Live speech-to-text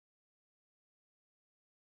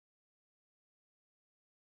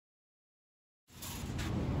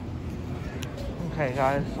Okay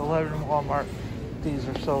guys, 11 Walmart. These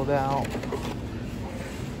are sold out.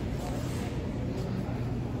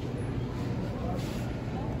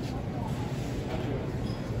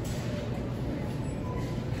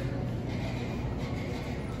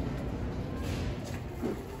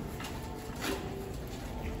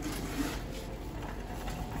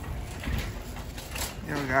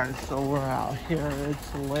 Here guys, so we're out here,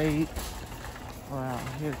 it's late. We're out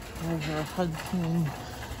here treasure hunting.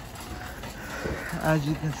 As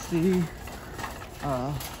you can see,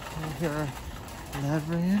 we're here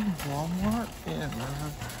leveraging Walmart and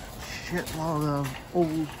a shitload of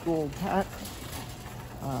old school packs.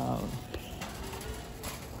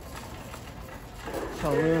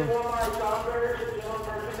 So we're Walmart shoppers, general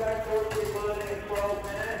merchandise stores will be closing in 12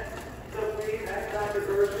 minutes. So please exit out the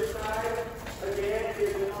grocery side. Again,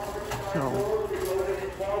 your general merchandise stores will be closing in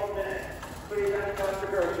 12 minutes. Please exit out the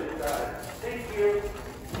grocery side. Thank you.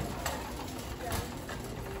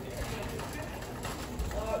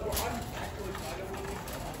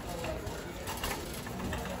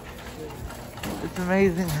 It's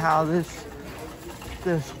amazing how this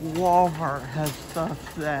Walmart has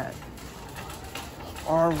stuff that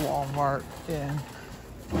our Walmart in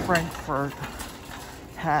Frankfurt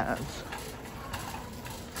has.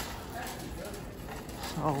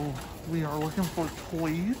 So we are looking for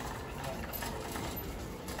toys.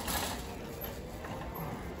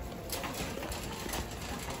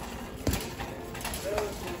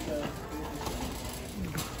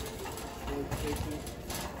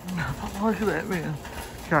 Look at that, man.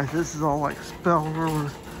 Guys, this is all like Spell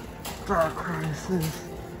Rulers, Dark Crisis.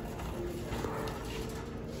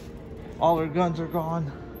 All their guns are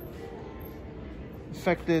gone.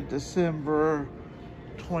 Effective December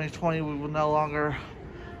 2020, we will no longer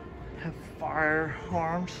have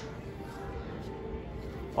firearms.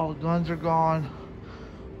 All the guns are gone.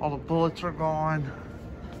 All the bullets are gone.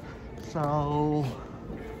 So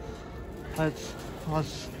let's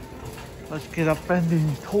get up in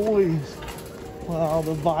these toys. Wow,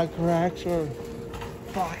 the bike racks are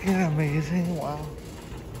fucking amazing. Wow.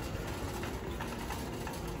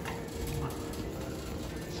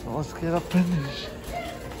 So let's get up in these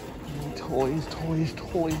toys.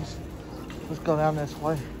 Let's go down this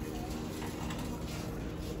way.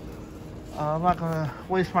 I'm not gonna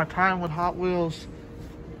waste my time with Hot Wheels.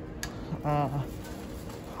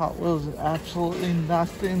 Hot Wheels is absolutely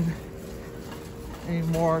nothing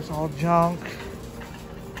anymore. It's all junk.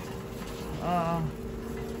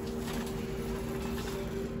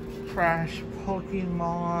 Trash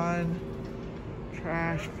Pokemon.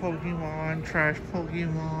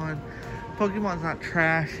 Pokemon's not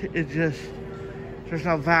trash, it's just there's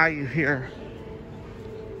no value here.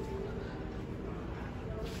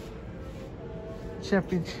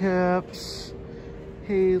 Championships,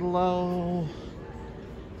 Halo.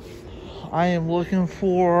 I am looking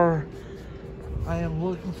for a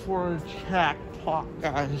jackpot,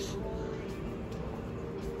 guys.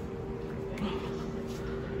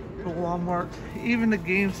 The Walmart, even the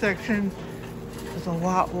game section is a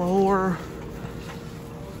lot lower.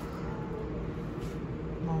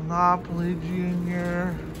 Monopoly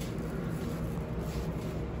Junior.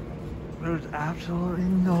 There's absolutely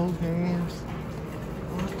no games.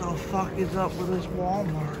 What the fuck is up with this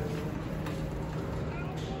Walmart?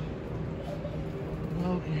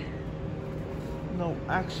 Okay. No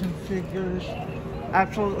action figures.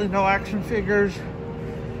 Absolutely no action figures.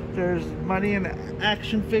 There's money in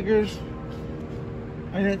action figures.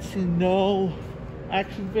 I didn't see no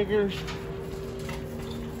action figures.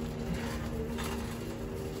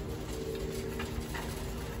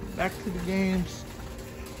 Back to the games.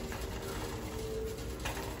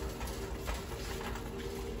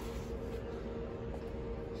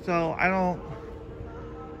 So I don't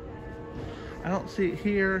see it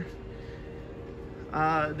here.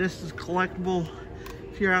 This is collectible.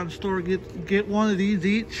 If you're out in the store, get one of these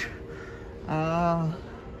each. And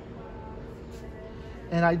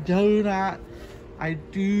I do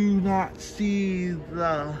not see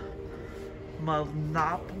the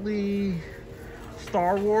Monopoly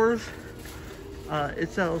Star Wars.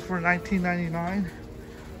 It sells for $19.99.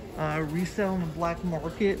 Resale in the black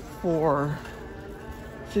market for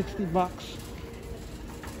 $60.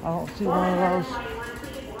 I don't see one of those.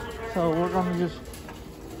 So we're gonna just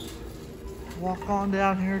walk on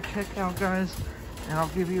down here, check out, guys, and I'll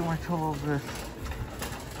give you my total of this.